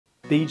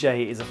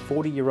BJ is a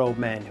 40-year-old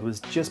man who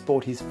has just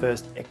bought his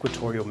first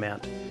equatorial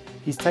mount.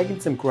 He's taken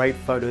some great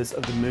photos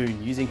of the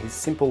moon using his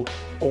simple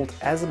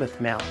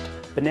alt-azimuth mount,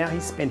 but now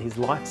he's spent his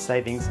life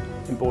savings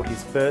and bought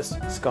his first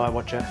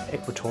Skywatcher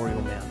equatorial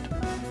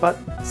mount. But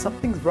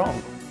something's wrong.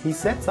 He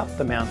sets up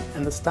the mount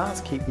and the stars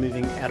keep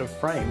moving out of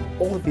frame.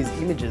 All of his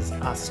images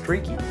are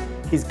streaky.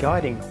 His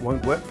guiding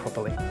won't work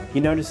properly. He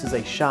notices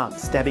a sharp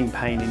stabbing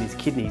pain in his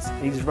kidneys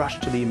and he's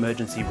rushed to the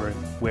emergency room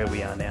where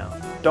we are now.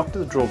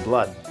 Doctors draw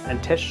blood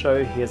and tests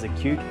show he has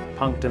acute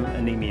punctum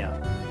anemia.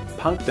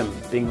 Punctum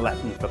being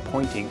Latin for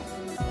pointing,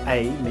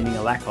 a meaning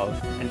a lack of,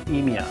 and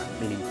emia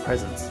meaning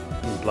presence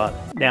in blood.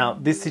 Now,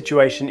 this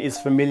situation is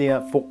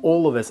familiar for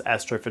all of us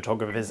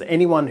astrophotographers.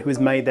 Anyone who has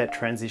made that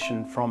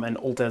transition from an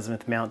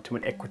alt-azimuth mount to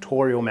an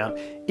equatorial mount,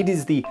 it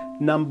is the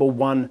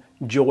 #1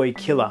 joy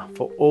killer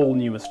for all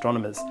new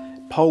astronomers.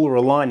 Polar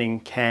aligning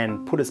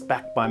can put us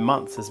back by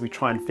months as we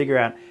try and figure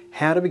out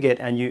how do we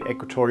get our new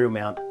equatorial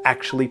mount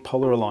actually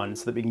polar aligned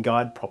so that we can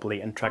guide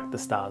properly and track the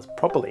stars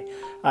properly.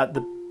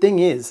 The thing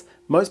is,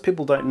 most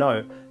people don't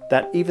know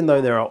that even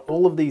though there are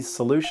all of these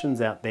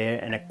solutions out there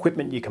and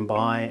equipment you can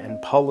buy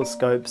and polar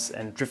scopes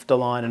and drift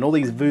align and all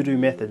these voodoo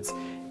methods,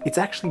 it's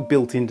actually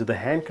built into the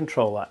hand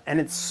controller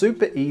and it's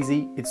super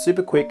easy, it's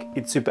super quick,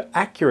 it's super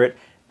accurate,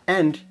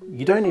 and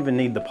you don't even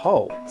need the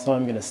pole. So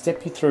I'm going to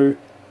step you through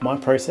my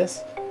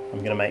process. I'm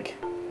going to make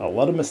a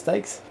lot of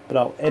mistakes, but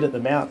I'll edit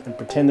them out and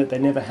pretend that they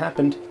never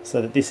happened so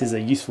that this is a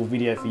useful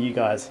video for you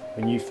guys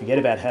when you forget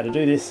about how to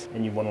do this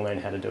and you want to learn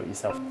how to do it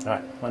yourself.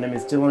 Alright, my name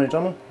is Dylan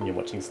O'Donnell and you're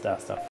watching Star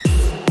Stuff.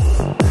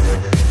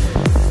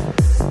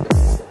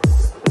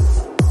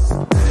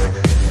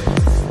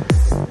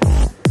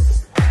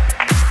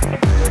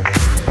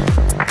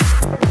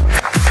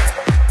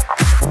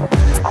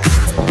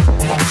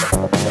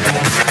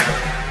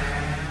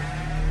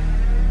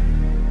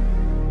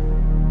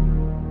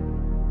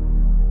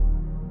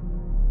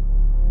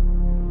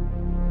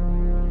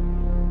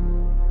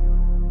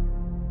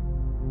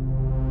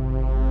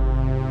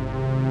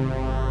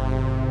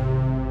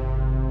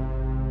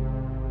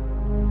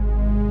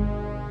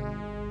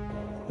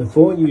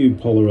 Before you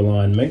polar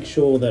align, make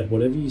sure that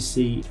whatever you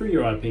see through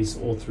your eyepiece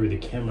or through the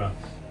camera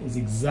is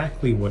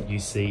exactly what you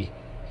see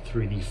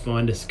through the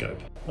finder scope.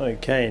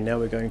 Okay, now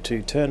we're going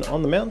to turn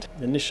on the mount,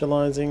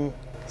 initializing,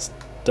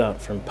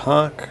 start from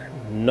park,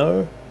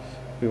 no.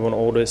 We want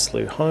auto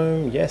slew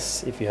home,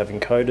 yes. If you have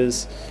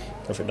encoders,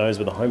 if it knows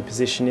where the home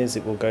position is,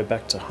 it will go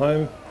back to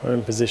home.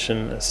 Home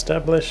position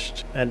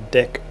established, add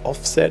deck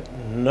offset,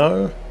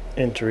 no.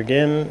 Enter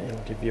again,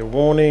 it'll give you a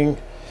warning.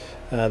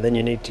 Then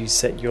you need to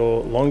set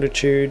your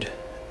longitude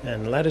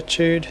and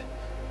latitude,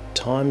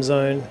 time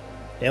zone,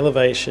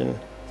 elevation,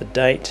 the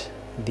date,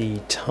 the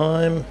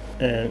time,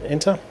 and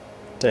enter.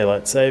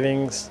 Daylight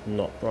savings,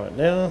 not right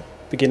now.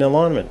 Begin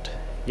alignment,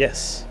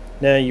 yes.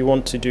 Now you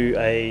want to do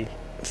a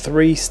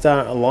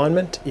 3-star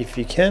alignment if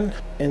you can.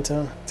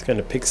 Enter. It's going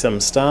to pick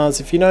some stars.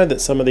 If you know that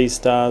some of these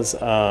stars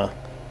are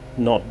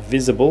not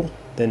visible,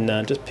 then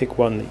just pick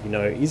one that you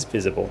know is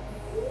visible.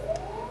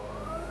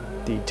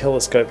 The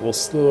telescope will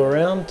slew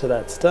around to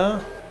that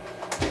star.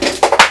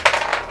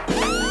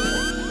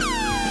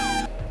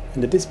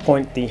 And at this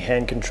point the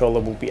hand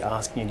controller will be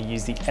asking you to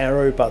use the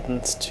arrow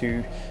buttons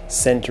to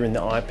center in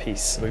the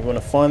eyepiece. So we want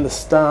to find the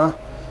star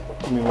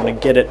and we want to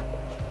get it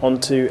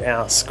onto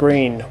our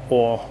screen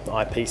or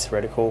eyepiece,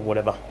 reticle,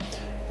 whatever.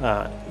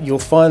 You'll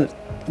find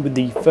with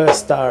the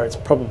first star it's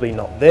probably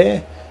not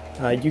there.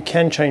 You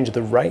can change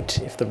the rate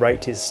if the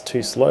rate is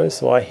too slow,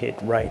 so I hit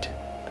rate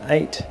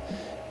 8.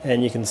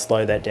 And you can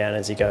slow that down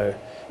as you go,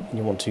 and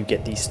you want to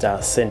get these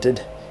stars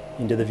centered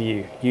into the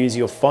view. Use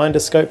your finder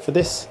scope for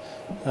this,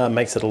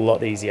 makes it a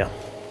lot easier.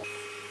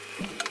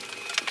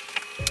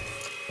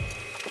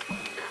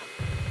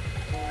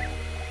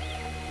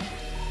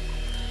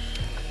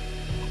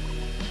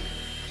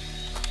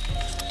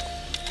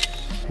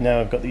 Now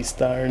I've got the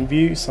star in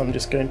view, so I'm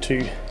just going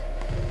to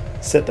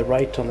set the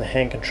rate on the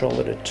hand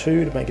controller to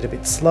 2 to make it a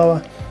bit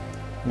slower,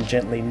 and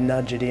gently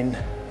nudge it in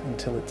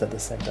until it's at the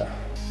center.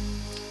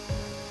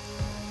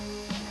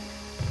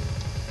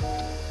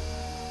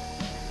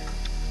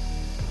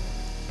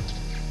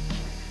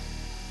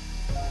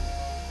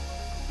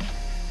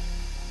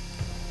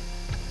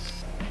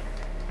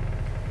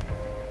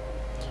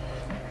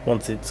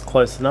 Once it's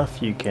close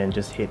enough, you can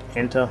just hit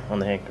enter on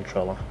the hand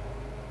controller.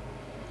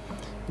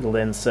 It'll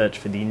then search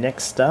for the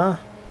next star,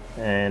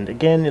 and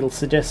again it'll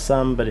suggest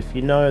some, but if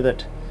you know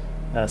that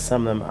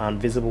some of them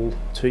aren't visible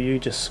to you,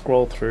 just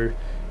scroll through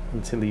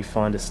until you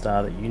find a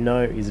star that you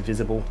know is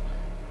visible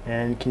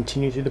and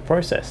continue through the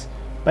process.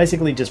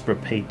 Basically just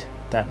repeat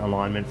that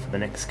alignment for the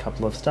next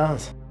couple of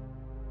stars.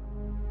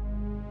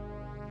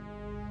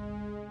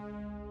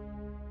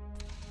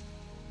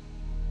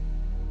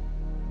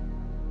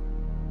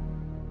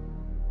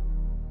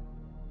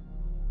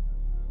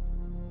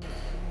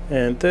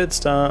 And 3rd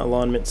star,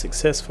 alignment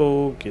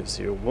successful, gives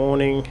you a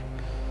warning.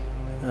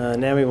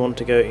 Now we want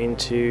to go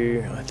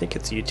into, I think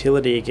it's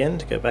utility again,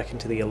 to go back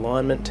into the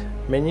alignment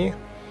menu.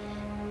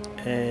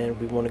 And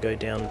we want to go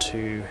down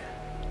to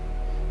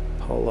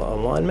polar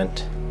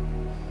alignment,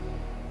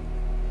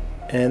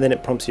 and then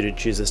it prompts you to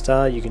choose a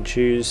star. You can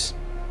choose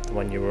the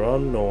one you were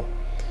on, or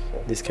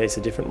in this case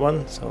a different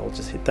one, so I'll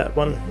just hit that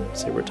one,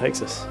 see where it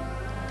takes us.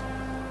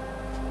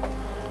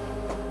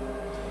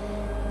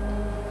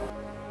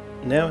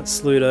 Now it's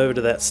slewed over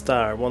to that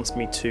star. It wants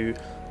me to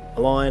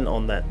align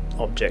on that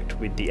object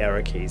with the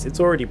arrow keys. It's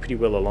already pretty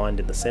well aligned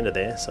in the center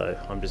there, so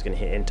I'm just going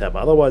to hit enter.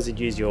 But otherwise you'd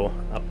use your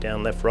up,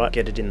 down, left, right,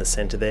 get it in the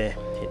center there,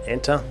 hit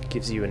enter,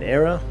 gives you an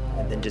error,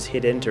 and then just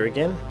hit enter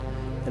again,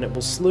 and it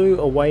will slew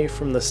away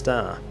from the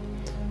star.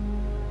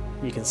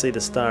 You can see the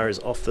star is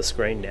off the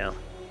screen now,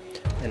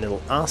 and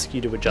it'll ask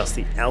you to adjust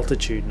the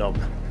altitude knob.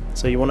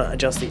 So you want to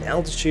adjust the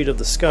altitude of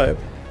the scope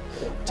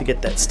to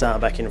get that star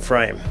back in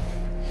frame.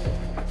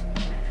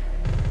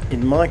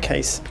 In my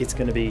case, it's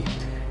going to be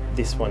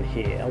this one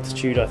here.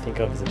 Altitude I think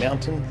of as a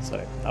mountain,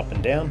 so up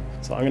and down.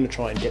 So I'm going to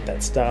try and get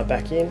that star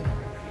back in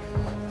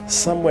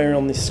somewhere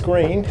on this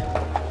screen,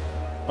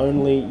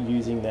 only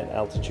using that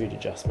altitude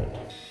adjustment.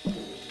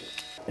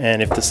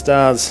 And if the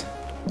star's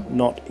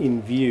not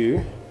in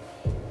view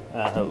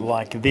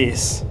like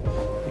this,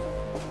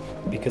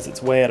 because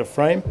it's way out of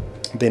frame,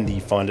 then the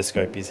finder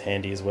scope is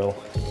handy as well.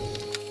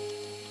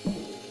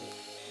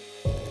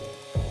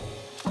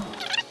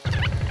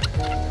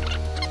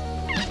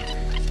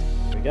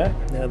 Go.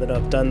 Now that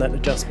I've done that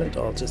adjustment,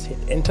 I'll just hit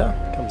enter.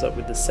 It comes up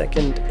with the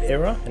second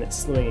error and it's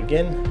slewing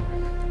again.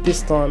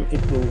 This time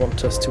it will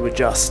want us to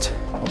adjust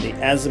on the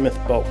azimuth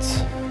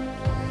bolts.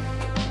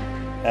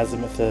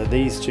 Azimuth are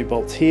these two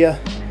bolts here.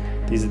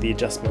 These are the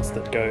adjustments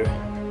that go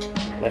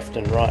left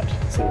and right,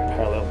 sort of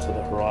parallel to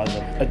the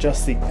horizon.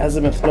 Adjust the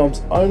azimuth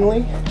knobs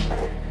only.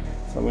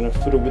 So I'm going to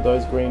fiddle with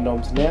those green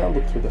knobs now,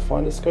 look through the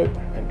finder scope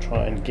and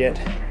try and get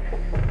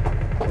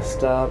the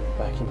star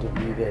back into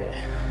view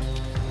there.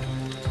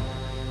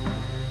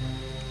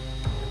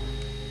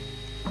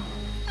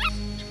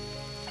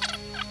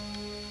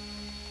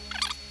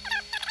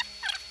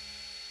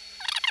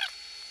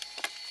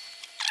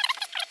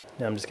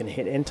 Now I'm just going to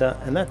hit enter,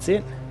 and that's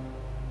it.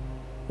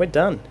 We're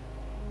done.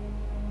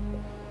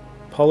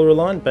 Polar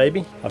aligned,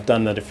 baby. I've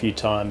done that a few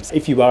times.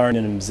 If you are in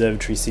an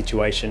observatory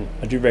situation,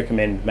 I do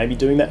recommend maybe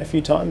doing that a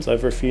few times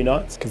over a few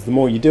nights, because the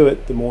more you do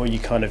it, the more you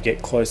kind of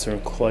get closer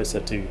and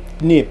closer to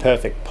near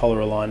perfect polar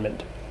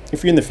alignment.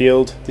 If you're in the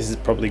field, this is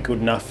probably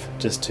good enough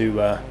just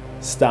to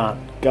start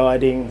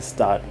guiding,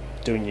 start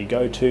doing your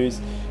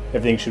go-tos.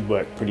 Everything should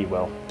work pretty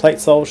well.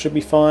 Plate solve should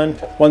be fine.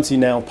 Once you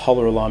nail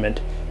polar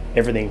alignment,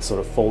 everything sort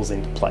of falls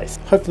into place.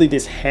 Hopefully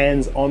this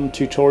hands-on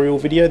tutorial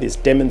video, this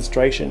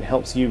demonstration,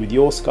 helps you with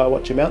your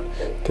Skywatcher mount,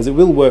 because it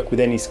will work with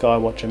any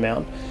Skywatcher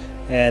mount,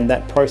 and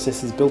that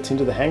process is built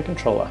into the hand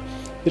controller.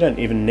 You don't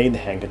even need the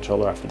hand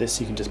controller after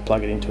this. You can just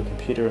plug it into a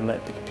computer and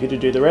let the computer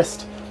do the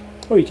rest,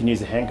 or you can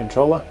use a hand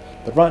controller.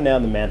 But right now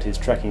the mount is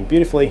tracking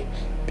beautifully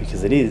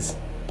because it is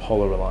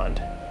polar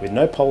aligned, with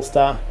no pole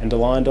star and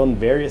aligned on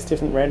various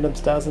different random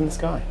stars in the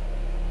sky.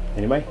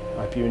 Anyway,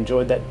 I hope you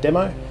enjoyed that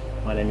demo.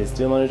 My name is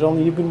Dylan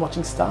and you've been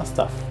watching Star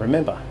Stuff.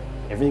 Remember,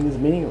 everything is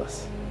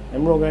meaningless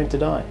and we're all going to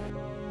die.